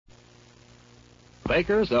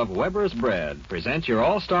Bakers of Weber's Bread present your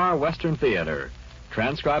all-star Western Theater,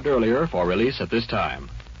 transcribed earlier for release at this time.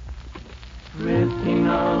 Drifting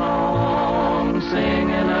along, singing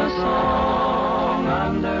a song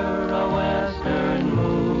under a western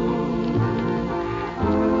moon.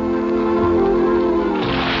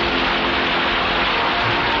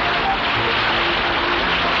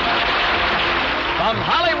 From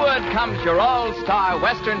Hollywood comes your all-star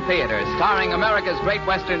Western Theater, starring America's great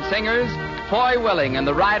Western singers, Foy Willing and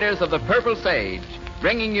the Riders of the Purple Sage,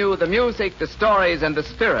 bringing you the music, the stories, and the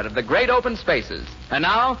spirit of the great open spaces. And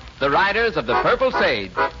now, the Riders of the Purple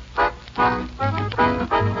Sage.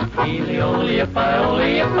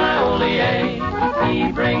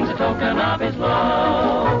 He brings a token of his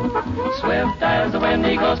love. Swift as the wind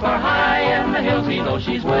he goes for high in the hills, he knows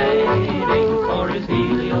she's waiting for his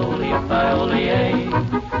Healy-Oli-Fi-Oli-A.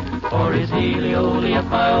 For his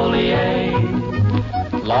Healy-Oli-Fi-Oli-A.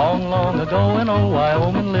 Long, long ago in old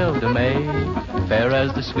Wyoming lived a maid, fair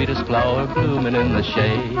as the sweetest flower blooming in the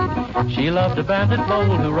shade. She loved a bandit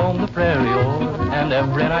bull who roamed the prairie o'er, and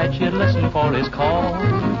every night she'd listen for his call.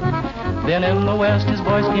 Then in the west his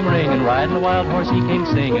voice came ringing, riding a wild horse he came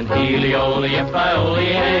singing,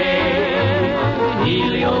 Healy-Oli-Fi-Oli-A,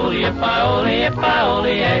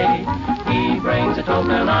 Healy-Oli-Fi-Oli-Fi-Oli-A. He brings a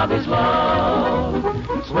token of his love.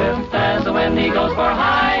 Swift as the wind he goes for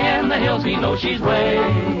high in the hills, he knows she's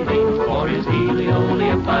waiting for his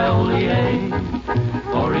Healy-Oli-Fi-Oli-A,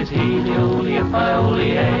 for his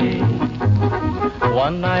Healy-Oli-Fi-Oli-A.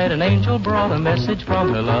 One night an angel brought a message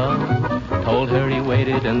from her love, told her he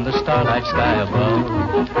waited in the starlight sky above.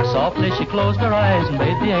 Softly she closed her eyes and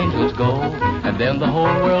bade the angels go, and then the whole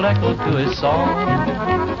world echoed to his song.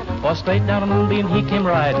 For straight down a moonbeam he came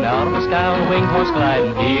riding, out of the sky on a winged horse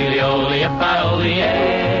gliding.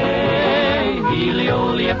 Healy-Oli-Fi-Oli-A,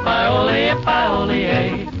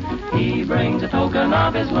 Healy-Oli-Fi-Oli-Fi-Oli-A. He brings a token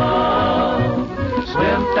of his love.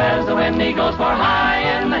 Swift as the wind he goes for high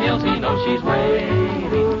in the hills, he knows she's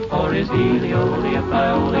waiting for his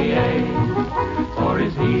Healy-Oli-Fi-Oli-A, for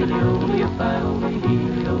his Healy-Oli-Fi-Oli,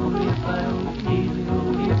 Healy-Oli-Fi-Oli,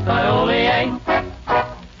 Healy-Oli-Fi-Oli-A.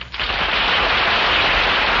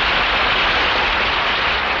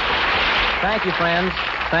 Thank you, friends.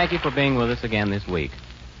 Thank you for being with us again this week.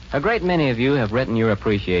 A great many of you have written your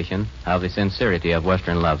appreciation of the sincerity of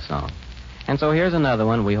Western love song. And so here's another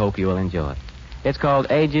one we hope you will enjoy. It's called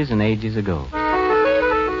Ages and Ages Ago.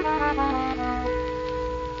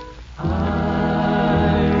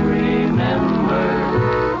 I remember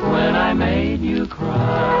when I made you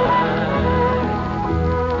cry.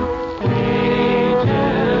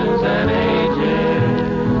 Ages and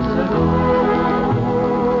ages ago.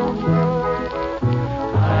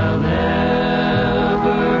 I'll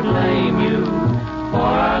never blame you for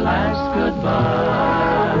our last goodbye.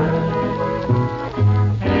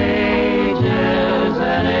 Ages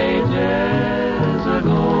and ages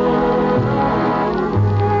ago.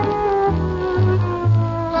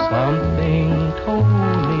 Something told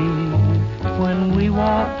me when we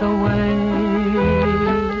walked away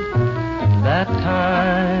that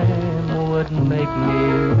time would make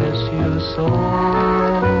me miss you so.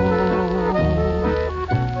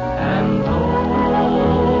 And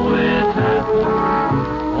though it happened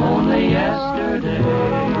only yesterday,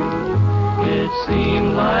 it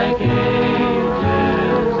seemed like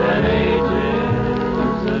ages and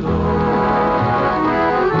ages ago.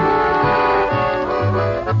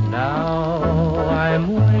 Now I'm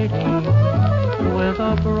waiting with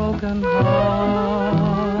a broken heart.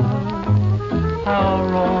 How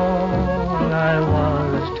wrong I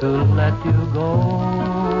was to let you go.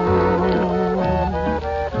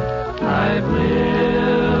 I've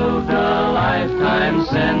lived a lifetime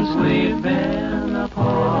since we've been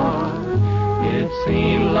apart. It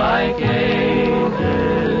seemed like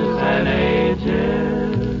ages and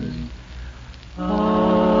ages ago.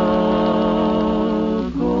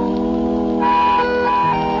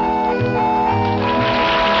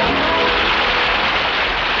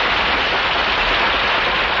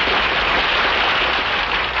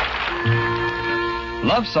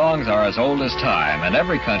 Love songs are as old as time, and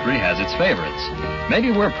every country has its favorites.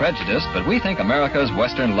 Maybe we're prejudiced, but we think America's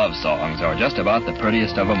Western love songs are just about the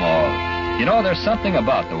prettiest of them all. You know, there's something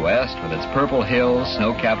about the West, with its purple hills,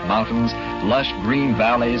 snow-capped mountains, lush green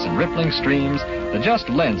valleys, and rippling streams, that just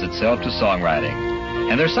lends itself to songwriting.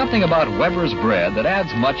 And there's something about Weber's Bread that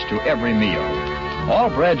adds much to every meal. All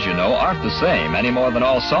breads, you know, aren't the same any more than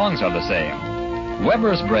all songs are the same.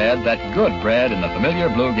 Weber's Bread, that good bread in the familiar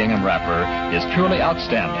blue gingham wrapper, is truly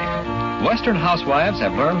outstanding. Western housewives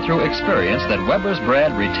have learned through experience that Weber's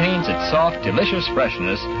Bread retains its soft, delicious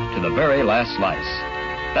freshness to the very last slice.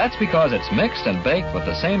 That's because it's mixed and baked with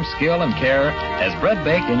the same skill and care as bread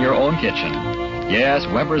baked in your own kitchen. Yes,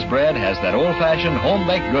 Weber's bread has that old-fashioned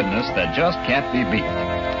home-baked goodness that just can't be beat.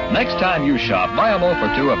 Next time you shop, buy a loaf or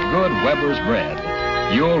two of good Weber's bread.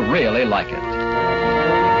 You'll really like it.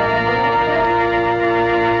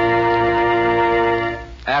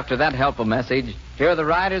 After that helpful message, here are the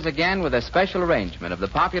Riders again with a special arrangement of the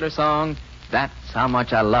popular song, That's How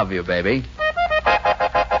Much I Love You, Baby.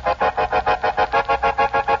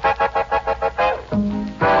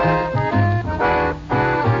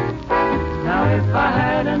 Now if I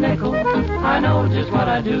had a nickel, I know just what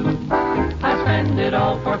I'd do. I'd spend it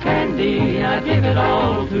all for candy, I'd give it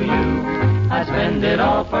all to you. I'd spend it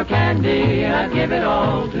all for candy, I'd give it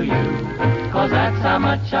all to you. 'Cause that's how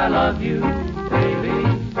much I love you, baby.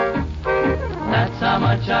 That's how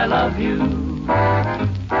much I love you.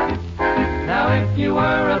 Now if you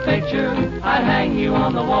were a picture, I'd hang you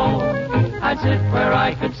on the wall. I'd sit where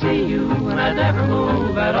I could see you and I'd never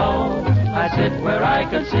move at all. I'd sit where I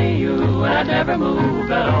could see you and I'd never move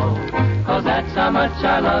at all. 'Cause that's how much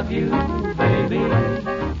I love you, baby.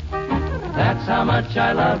 That's how much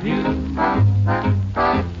I love you.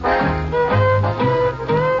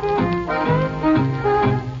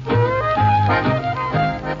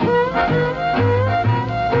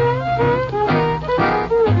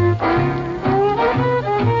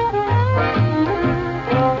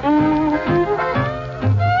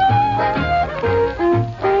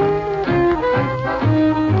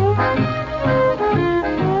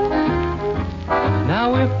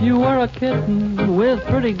 A kitten with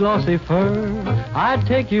pretty glossy fur, I'd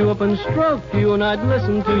take you up and stroke you and I'd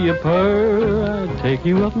listen to you purr. I'd take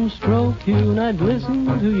you up and stroke you and I'd listen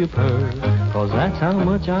to you purr. 'Cause that's how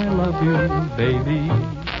much I love you, baby.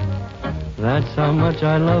 That's how much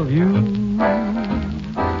I love you.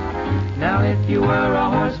 Now if you were a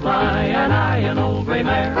horsefly and I an old gray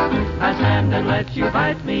mare, I'd stand and let you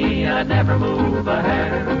bite me and I'd never move a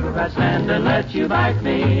hair. I'd stand and let you bite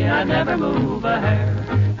me and I'd never move a hair.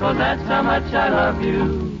 'Cause that's how much I love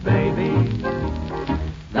you, baby.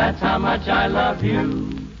 That's how much I love you,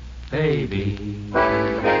 baby.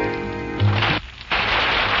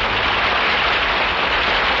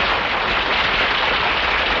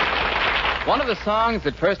 One of the songs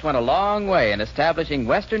that first went a long way in establishing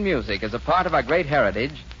Western music as a part of our great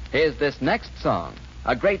heritage is this next song,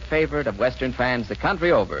 a great favorite of Western fans the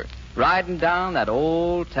country over, Riding Down That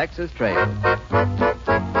Old Texas Trail.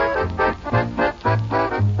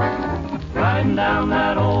 Riding down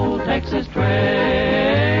that old Texas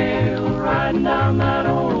trail, riding down that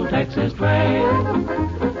old Texas trail.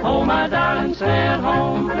 Oh, my darling, stay at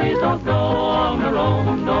home, please don't go on the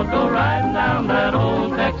road, don't go riding down that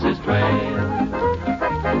old Texas trail.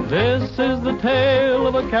 This is the tale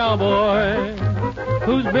of a cowboy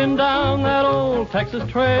who's been down that old Texas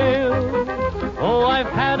trail. Oh, I've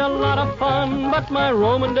had a lot of fun, but my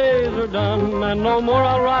roaming days are done, and no more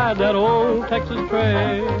I'll ride that old Texas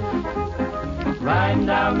trail. Riding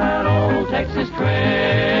down that old Texas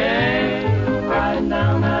trail, riding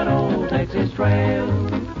down that old Texas trail.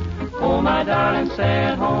 Oh, my darling, stay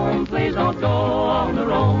at home, please don't go on the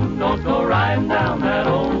road, don't go riding down that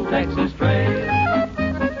old Texas trail.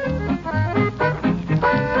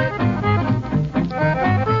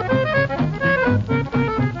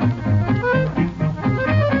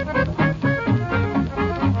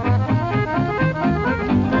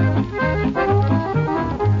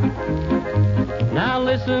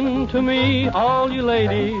 Listen to me, all you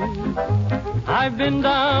ladies. I've been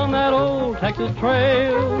down that old Texas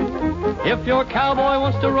trail. If your cowboy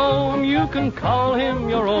wants to roam, you can call him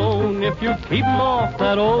your own if you keep him off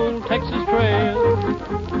that old Texas trail.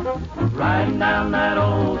 Riding down that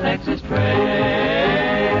old Texas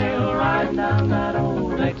trail, riding down that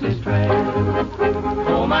old Texas trail.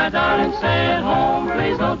 Oh, my darling, stay at home,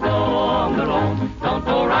 please don't go on the road, don't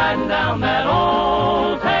go riding down that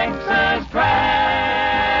old Texas trail.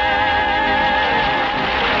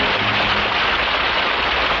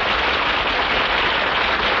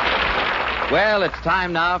 Well, it's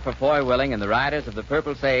time now for Foy Willing and the Riders of the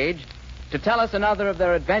Purple Sage to tell us another of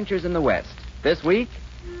their adventures in the West. This week,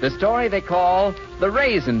 the story they call The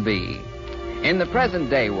Raisin Bee. In the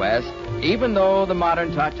present-day West, even though the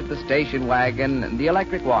modern touch of the station wagon and the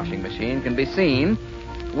electric washing machine can be seen,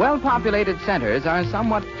 well-populated centers are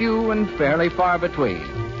somewhat few and fairly far between.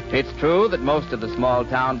 It's true that most of the small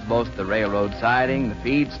towns boast the railroad siding, the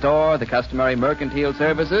feed store, the customary mercantile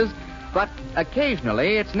services, but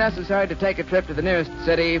occasionally it's necessary to take a trip to the nearest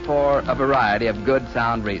city for a variety of good,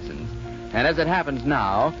 sound reasons. And as it happens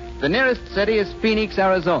now, the nearest city is Phoenix,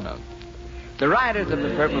 Arizona. The Riders of the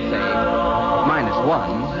Purple Sage,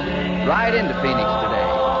 -1, ride into Phoenix today.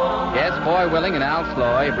 Yes, Foy Willing and Al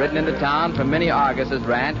Sloy have ridden into town from Minnie Argus's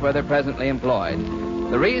ranch where they're presently employed.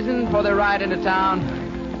 The reason for their ride into town,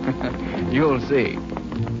 you'll see.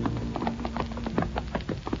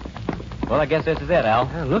 Well, I guess this is it, Al.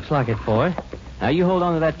 Looks like it, Foy. Now, you hold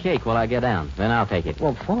on to that cake while I get down. Then I'll take it.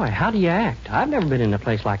 Well, Foy, how do you act? I've never been in a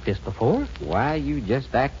place like this before. Why, you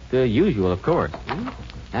just act the usual, of course.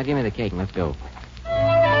 Now, give me the cake and let's go.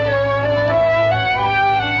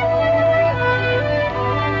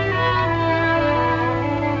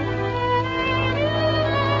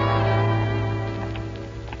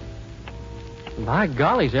 By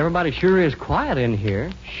gollies, everybody sure is quiet in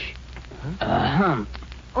here. Shh.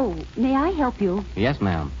 Oh, may I help you? Yes,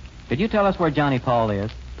 ma'am. Could you tell us where Johnny Paul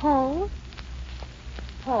is? Paul?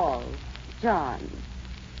 Paul. John.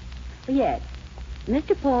 Yes.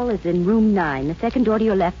 Mr. Paul is in room 9, the second door to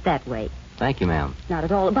your left that way. Thank you, ma'am. Not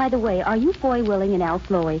at all. By the way, are you Foy Willing and Al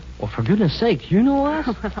Sloy? Well, for goodness sake, you know us?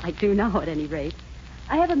 Well, I do know at any rate.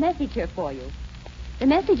 I have a message here for you. The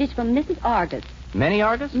message is from Mrs. Argus. Minnie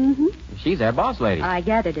Argus? Mm-hmm. She's our boss lady. I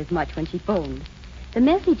gathered as much when she phoned. The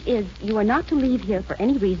message is you are not to leave here for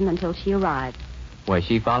any reason until she arrives. Was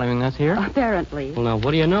she following us here? Apparently. Well, now,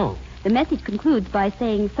 what do you know? The message concludes by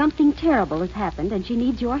saying something terrible has happened and she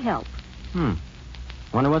needs your help.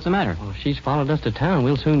 Wonder what's the matter. Well, if she's followed us to town,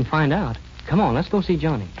 we'll soon find out. Come on, let's go see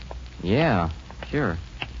Johnny. Yeah, sure.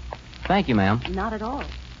 Thank you, ma'am. Not at all.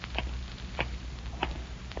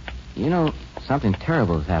 You know, something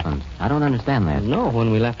terrible has happened. I don't understand that. No,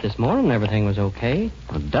 when we left this morning, everything was okay.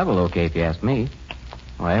 Well, double okay, if you ask me.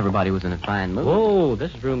 Why, everybody was in a fine mood. Whoa,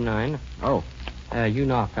 this is room 9. Oh, You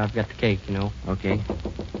knock. I've got the cake, you know. okay.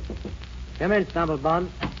 Come in, Stumblebum.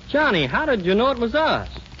 Johnny, how did you know it was us?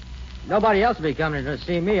 Nobody else will be coming to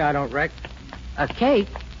see me, I don't reckon. A cake?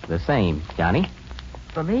 The same, Johnny.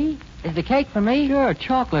 For me? Is the cake for me? Sure,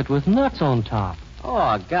 chocolate with nuts on top.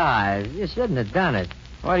 Oh, guys, you shouldn't have done it.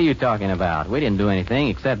 What are you talking about? We didn't do anything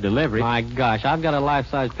except delivery. My gosh, I've got a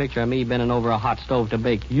life-size picture of me bending over a hot stove to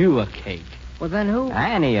bake you a cake. Well, then who?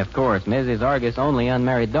 Annie, of course, Mrs. Argus' only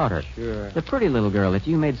unmarried daughter. Sure. The pretty little girl that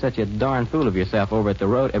you made such a darn fool of yourself over at the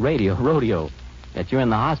rodeo. That you're in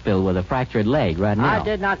the hospital with a fractured leg right now. I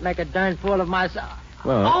did not make a darn fool of myself.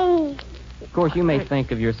 Well, of course, you may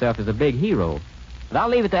think of yourself as a big hero. But I'll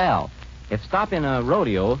leave it to Al. If stopping a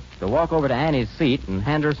rodeo to walk over to Annie's seat and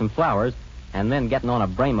hand her some flowers and then getting on a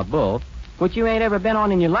Brahma bull, which you ain't ever been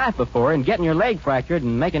on in your life before, and getting your leg fractured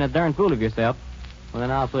and making a darn fool of yourself, well,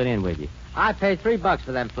 then I'll put in with you. I paid $3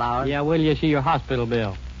 for them flowers. Yeah, will you see your hospital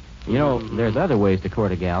bill? You know, there's other ways to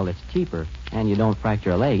court a gal that's cheaper, and you don't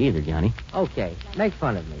fracture a leg either, Johnny. Okay, make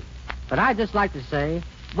fun of me. But I'd just like to say,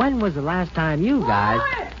 when was the last time you guys...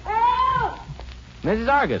 Mrs.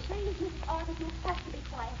 Argus. Please, Mrs. Argus, you have to be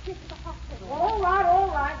quiet. This is a hospital. All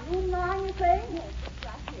right. Room 9, you say? Yes, it's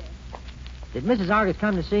right here. Did Mrs. Argus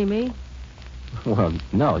come to see me? Well,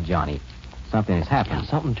 no, Johnny. Something has happened.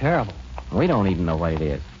 Something terrible. We don't even know what it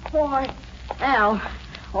is. Boy, Al.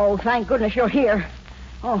 Oh, thank goodness you're here.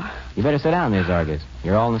 Oh, You better sit down, Mrs. Argus.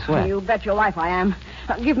 You're all in the sweat. you bet your life I am.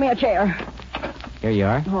 Give me a chair. Here you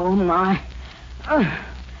are. Oh, my.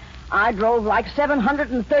 I drove like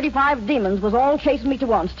 735 demons was all chasing me to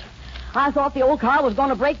once. I thought the old car was going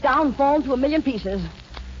to break down and fall into a million pieces.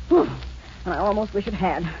 Whew. And I almost wish it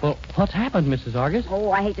had. Well, what's happened, Mrs. Argus?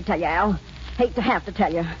 Oh, I hate to tell you, Al. Hate to have to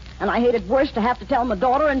tell you. And I hate it worse to have to tell my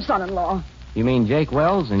daughter and son-in-law. You mean Jake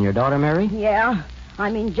Wells and your daughter Mary? Yeah. I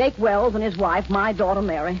mean Jake Wells and his wife, my daughter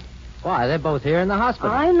Mary. Why, they're both here in the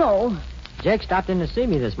hospital. I know. Jake stopped in to see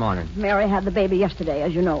me this morning. Mary had the baby yesterday,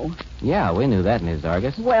 as you know. Yeah, we knew that, Mrs.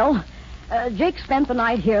 Argus. Well, Jake spent the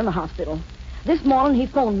night here in the hospital. This morning he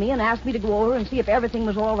phoned me and asked me to go over and see if everything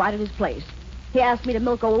was all right at his place. He asked me to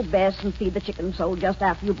milk old Bess and feed the chickens, so just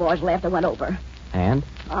after you boys left, I went over. And?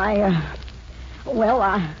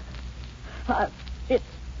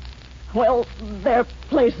 Their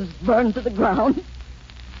place is burned to the ground.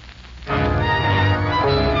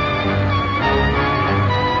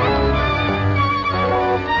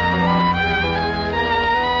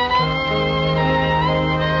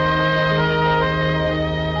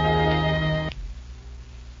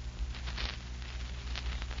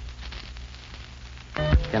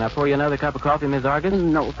 Can I pour you another cup of coffee, Miss Argus?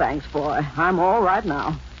 No, thanks, boy. I'm all right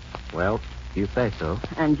now. Well, you say so.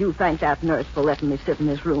 And you thank that nurse for letting me sit in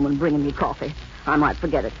this room and bringing me coffee. I might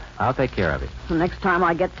forget it. I'll take care of it. The next time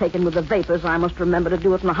I get taken with the vapors, I must remember to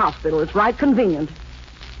do it in the hospital. It's right convenient.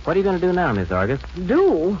 What are you going to do now, Miss Argus?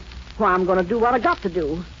 Do? Why, I'm going to do what I got to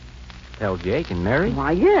do. Tell Jake and Mary?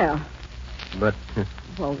 Why, yeah. But,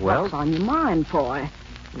 Well, Well? what's on your mind, boy?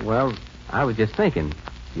 well, I was just thinking.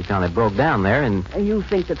 You found it broke down there, and... You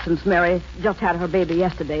think that since Mary just had her baby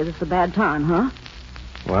yesterday, this is a bad time, huh?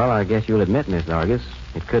 Well, I guess you'll admit, Miss Argus,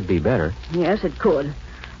 it could be better. Yes, it could.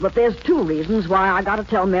 But there's 2 reasons why I got to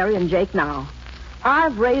tell Mary and Jake now.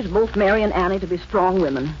 I've raised both Mary and Annie to be strong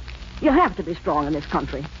women. You have to be strong in this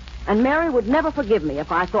country. And Mary would never forgive me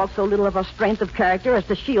if I thought so little of her strength of character as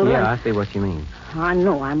to shield her. Yeah, I see what you mean. I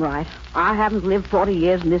know I'm right. I haven't lived 40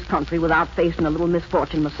 years in this country without facing a little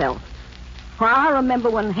misfortune myself. Well, I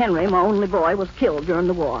remember when Henry, my only boy, was killed during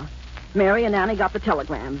the war. Mary and Annie got the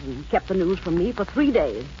telegrams and kept the news from me for 3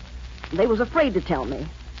 days. They was afraid to tell me.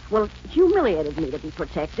 Well, it humiliated me to be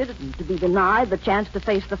protected and to be denied the chance to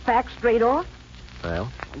face the facts straight off.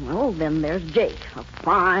 Well, then there's Jake, a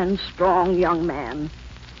fine, strong young man.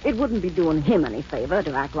 It wouldn't be doing him any favor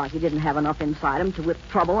to act like he didn't have enough inside him to whip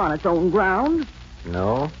trouble on its own ground.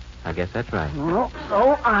 No, I guess that's right. Oh,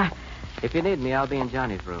 so I... If you need me, I'll be in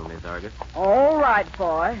Johnny's room, Miss Argus. All right,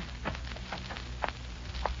 boy.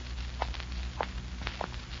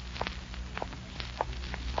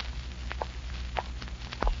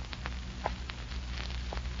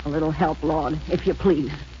 A little help, Lord, if you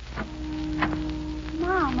please.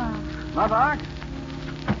 Mama. Mother?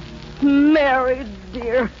 Mary,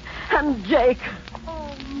 dear, and Jake.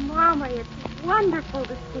 Oh, Mama, it's wonderful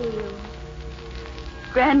to see you.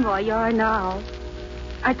 Grandma, you are now.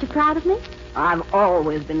 Aren't you proud of me? I've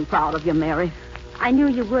always been proud of you, Mary. I knew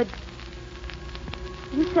you would.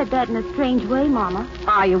 You said that in a strange way, Mama.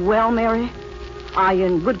 Are you well, Mary? Are you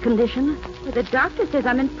in good condition? Well, the doctor says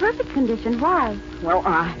I'm in perfect condition. Why? Well,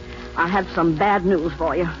 I have some bad news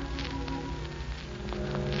for you.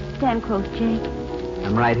 Stand close, Jake.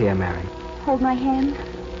 I'm right here, Mary. Hold my hand.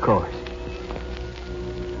 Of course.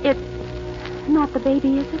 It's not the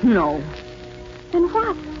baby, is it? No. Then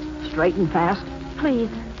what? Straight and fast. Please.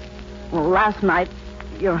 Well, last night,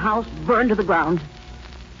 your house burned to the ground.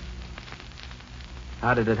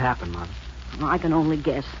 How did it happen, Mother? I can only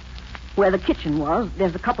guess. Where the kitchen was,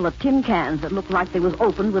 there's a couple of tin cans that look like they was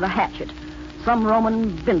opened with a hatchet. Some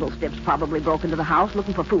Roman bindlestiffs probably broke into the house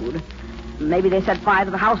looking for food. Maybe they set fire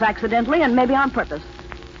to the house accidentally, and maybe on purpose.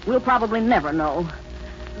 We'll probably never know.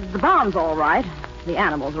 The barn's all right. The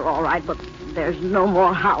animals are all right, but there's no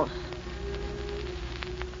more house.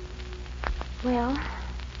 Well,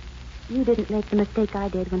 you didn't make the mistake I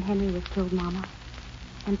did when Henry was killed, Mama.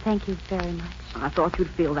 And thank you very much. I thought you'd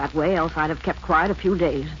feel that way, else I'd have kept quiet a few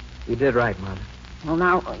days. You did right, Mother. Well,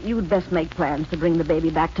 now, you'd best make plans to bring the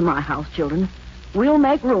baby back to my house, children. We'll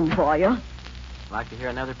make room for you. Like to hear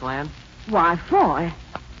another plan? Why, Foy?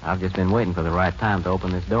 I've just been waiting for the right time to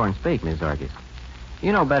open this door and speak, Miss Argus.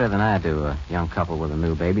 You know better than I do a young couple with a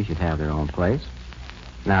new baby should have their own place.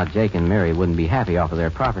 Now, Jake and Mary wouldn't be happy off of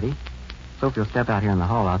their property. So if you'll step out here in the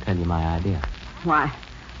hall, I'll tell you my idea. Why,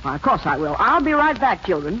 of course I will. I'll be right back,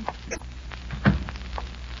 children.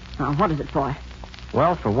 Now, what is it, Foy?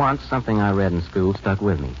 Well, for once, something I read in school stuck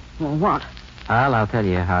with me. Well, what? I'll tell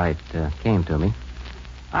you how it came to me.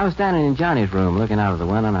 I was standing in Johnny's room looking out of the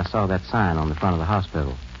window, and I saw that sign on the front of the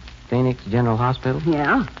hospital. Phoenix General Hospital?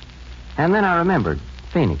 Yeah? And then I remembered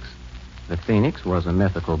Phoenix. The phoenix was a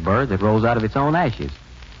mythical bird that rose out of its own ashes.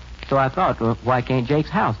 So I thought, well, why can't Jake's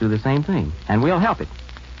house do the same thing? And we'll help it.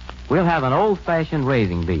 We'll have an old-fashioned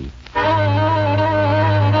raising bee.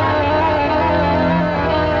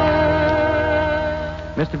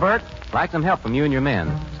 Mr. Burt, like some help from you and your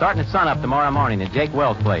men. Starting at sunup tomorrow morning at Jake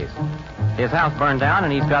Wells' place. His house burned down,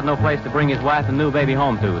 and he's got no place to bring his wife and new baby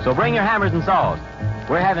home to. So bring your hammers and saws.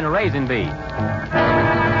 We're having a raising bee.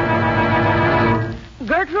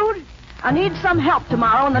 Gertrude, I need some help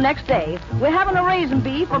tomorrow and the next day. We're having a raising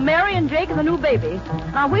bee for Mary and Jake and the new baby.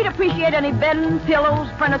 Now, we'd appreciate any bedding, pillows,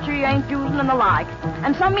 furniture you ain't using, and the like.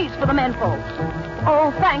 And some meats for the men folks.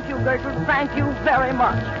 Oh, thank you, Gertrude. Thank you very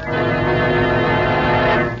much.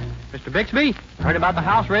 Mr. Bixby, heard about the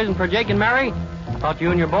house raising for Jake and Mary? Thought you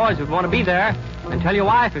and your boys would want to be there. And tell your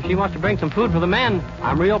wife if she wants to bring some food for the men.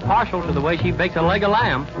 I'm real partial to the way she bakes a leg of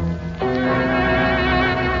lamb.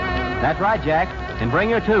 That's right, Jack. And bring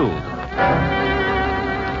your tools.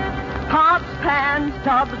 Pots, pans,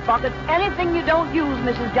 tubs, buckets, anything you don't use,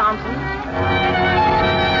 Mrs. Johnson.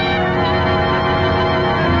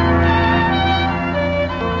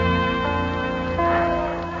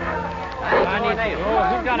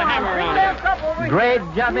 Who's got a hammer around here? Great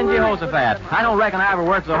jumping Jehoshaphat. I don't reckon I ever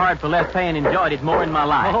worked so hard for less pay and enjoyed it more in my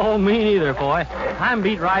life. Oh, me neither, boy. I'm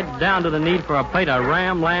beat right down to the need for a plate of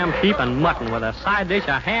ram, lamb, sheep, and mutton with a side dish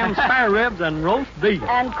of ham, spare ribs, and roast beef.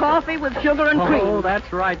 And coffee with sugar and cream. Oh,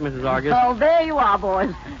 that's right, Mrs. Argus. Oh, there you are,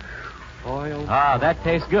 boys. Boiled. Ah, that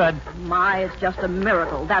tastes good. My, it's just a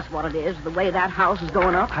miracle. That's what it is, the way that house is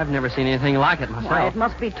going up. I've never seen anything like it myself. Why, it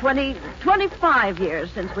must be 25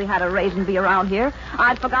 years since we had a raisin bee around here.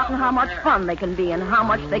 I'd forgotten how much fun they can be and how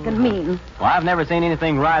much they can mean. Well, I've never seen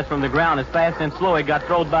anything rise from the ground as fast since Sloey got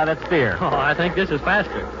thrown by that spear. Oh, I think this is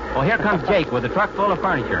faster. Well, here comes Jake with a truck full of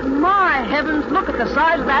furniture. My heavens, look at the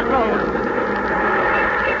size of that road.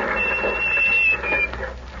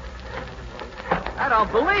 I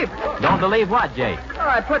don't believe it. Don't believe what, Jake? Well,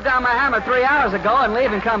 I put down my hammer 3 hours ago and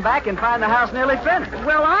leave and come back and find the house nearly finished.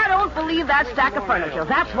 Well, I don't believe that stack of furniture.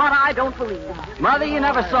 That's what I don't believe. Mother, you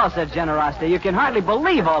never saw such generosity. You can hardly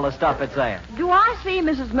believe all the stuff that's there. Do I see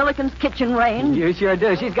Mrs. Milliken's kitchen range? You sure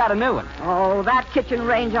do. She's got a new one. Oh, that kitchen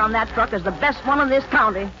range on that truck is the best one in this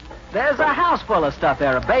county. There's a house full of stuff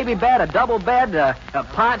there. A baby bed, a double bed,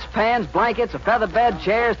 pots, pans, blankets, a feather bed,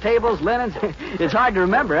 chairs, tables, linens. It's hard to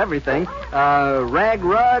remember everything. Rag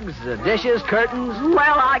rugs, dishes, curtains.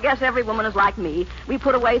 Well, I guess every woman is like me. We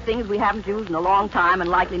put away things we haven't used in a long time and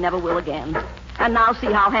likely never will again. And now see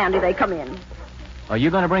how handy they come in. Are you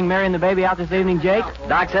going to bring Mary and the baby out this evening, Jake?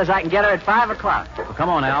 Doc says I can get her at 5 o'clock. Well, come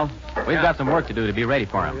on, Al. We've got some work to do to be ready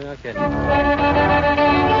for him. Okay.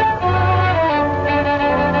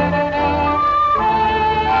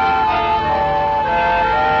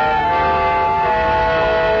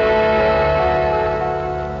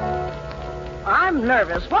 I'm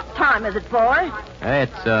nervous. What time is it, boy?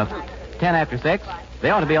 It's 10 after 6. They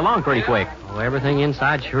ought to be along pretty quick. Well, everything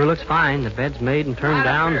inside sure looks fine. The bed's made and turned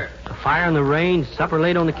down. The fire in the range, supper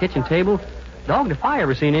laid on the kitchen table. Dogged if I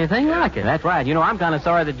ever seen anything like it. That's right. You know, I'm kind of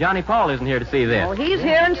sorry that Johnny Paul isn't here to see this. Well, he's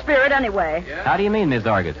here in spirit anyway. How do you mean, Miss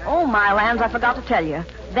Argus? Oh, my lands, I forgot to tell you.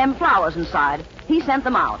 Them flowers inside. He sent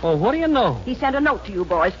them out. Oh, what do you know? He sent a note to you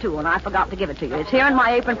boys, too, and I forgot to give it to you. It's here in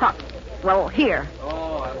my apron pocket. Well, here.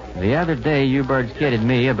 The other day, you birds kidded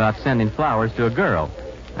me about sending flowers to a girl,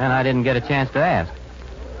 and I didn't get a chance to ask.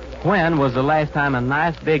 When was the last time a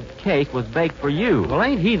nice big cake was baked for you? Well,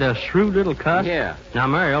 ain't he the shrewd little cuss? Yeah. Now,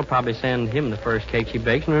 Mary'll probably send him the first cake she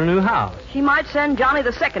bakes in her new house. She might send Johnny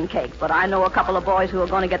the second cake, but I know a couple of boys who are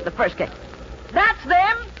going to get the first cake. That's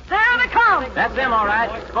them. There they come. That's them, all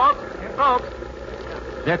right. Folks.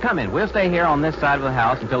 They're coming. We'll stay here on this side of the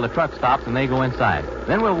house until the truck stops and they go inside.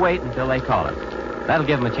 Then we'll wait until they call us. That'll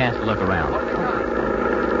give them a chance to look around.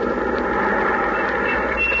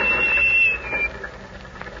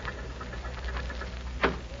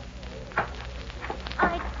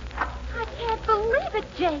 I can't believe it,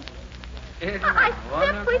 Jake. I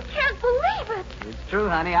simply can't believe it. It's true,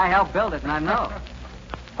 honey. I helped build it, and I know.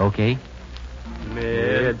 Okay.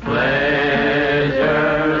 Mid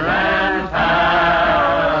pleasures and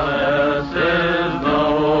palaces,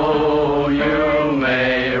 though you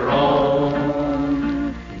may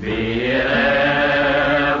roam, be it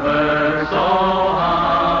ever so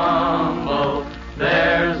humble,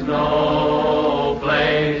 there's no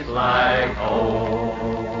place like home.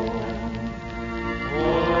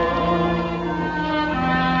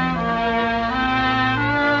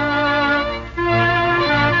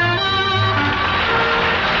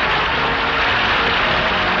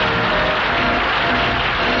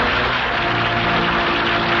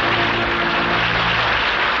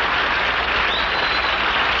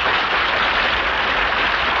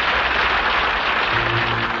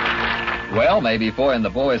 Well, maybe Foy and the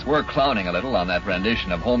boys were clowning a little on that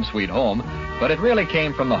rendition of Home Sweet Home, but it really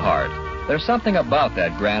came from the heart. There's something about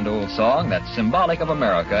that grand old song that's symbolic of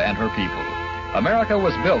America and her people. America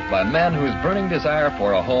was built by men whose burning desire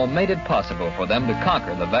for a home made it possible for them to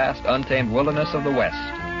conquer the vast, untamed wilderness of the West.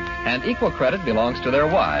 And equal credit belongs to their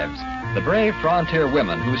wives, the brave frontier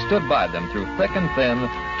women who stood by them through thick and thin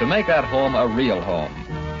to make that home a real home.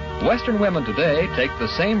 Western women today take the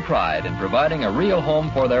same pride in providing a real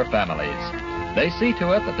home for their families. They see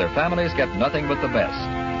to it that their families get nothing but the best,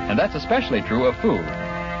 and that's especially true of food.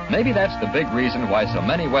 Maybe that's the big reason why so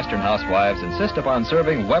many Western housewives insist upon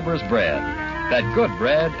serving Weber's bread, that good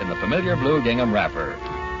bread in the familiar blue gingham wrapper.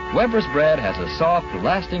 Weber's bread has a soft,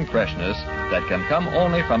 lasting freshness that can come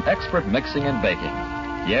only from expert mixing and baking.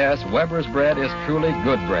 Yes, Weber's bread is truly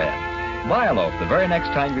good bread. Buy a loaf the very next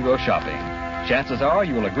time you go shopping. Chances are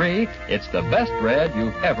you'll agree it's the best bread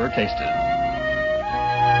you've ever tasted.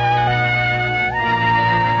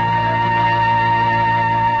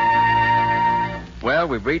 Well,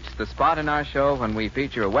 we've reached the spot in our show when we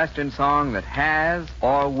feature a Western song that has,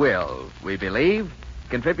 or will, we believe,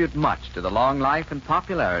 contribute much to the long life and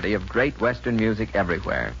popularity of great Western music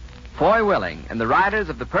everywhere. Foy Willing and the Riders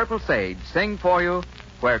of the Purple Sage sing for you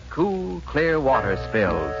Where Cool, Clear Water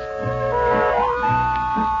Spills.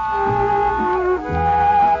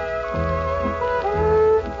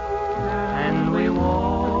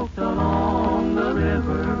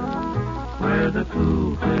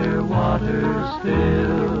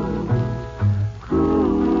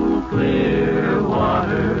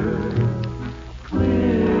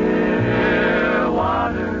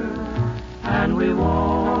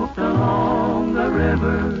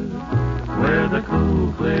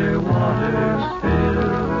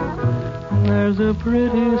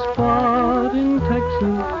 spot in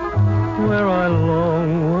Texas where I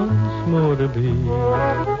long once more to be,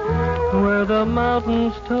 where the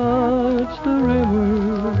mountains touch the river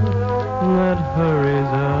that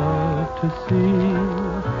hurries out to sea.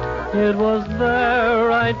 It was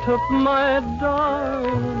there I took my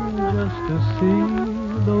darling just to see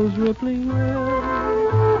those rippling waves.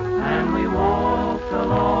 And we walked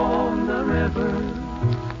along the river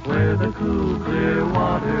where the cool, clear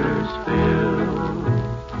waters fill.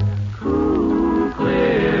 Cool,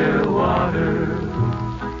 clear water,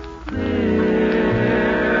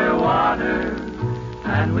 clear water.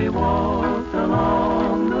 And we walked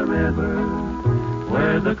along the river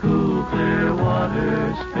where the cool, clear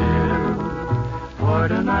waters fill. For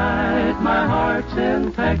tonight my heart's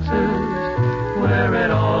in Texas, where it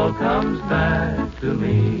all comes back to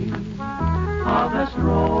me. Oh, let's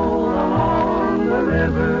roll along the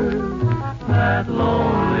river, that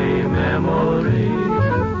lonely memory.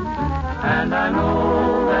 And I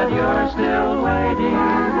know that you're still waiting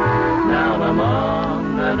down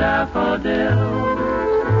among the daffodils.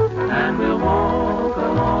 And we'll walk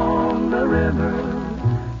along the river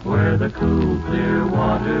where the cool, clear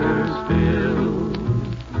waters fill.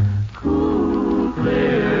 Cool,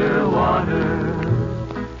 clear water,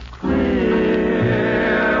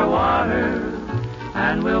 clear water.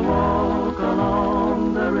 And we'll walk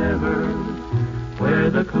along the river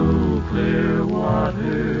where the cool, clear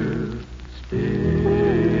water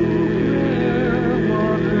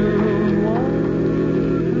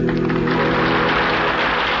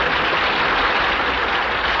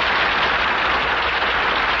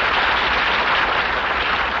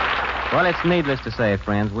Well, it's needless to say,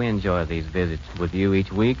 friends, we enjoy these visits with you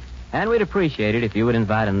each week, and we'd appreciate it if you would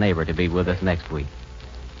invite a neighbor to be with us next week.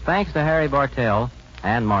 Thanks to Harry Bartell,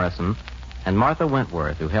 Ann Morrison, and Martha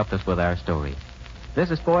Wentworth, who helped us with our story. This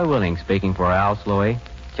is Foy Willing speaking for Al Sloey,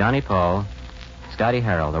 Johnny Paul, Scotty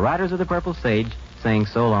Harrell, the writers of The Purple Sage, saying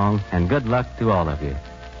so long and good luck to all of you.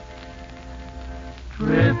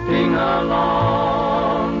 Drifting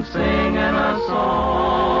along, singing a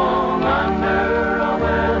song under a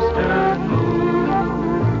western moon.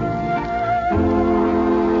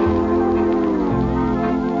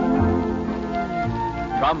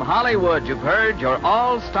 From Hollywood, you've heard your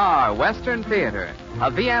all-star Western Theater, a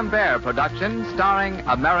V.M. Bear production starring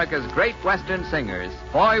America's great Western singers,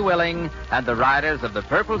 Foy Willing and the Riders of the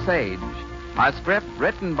Purple Sage. Our script,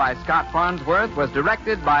 written by Scott Farnsworth, was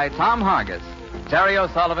directed by Tom Hargis. Terry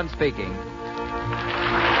O'Sullivan speaking.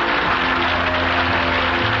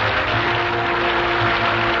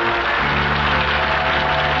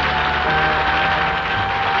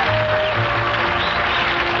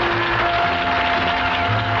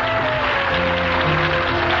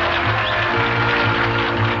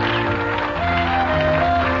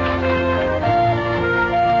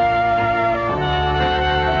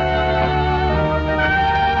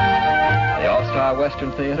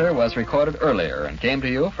 Western Theater was recorded earlier and came to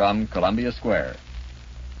you from Columbia Square.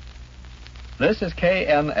 This is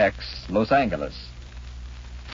KNX, Los Angeles.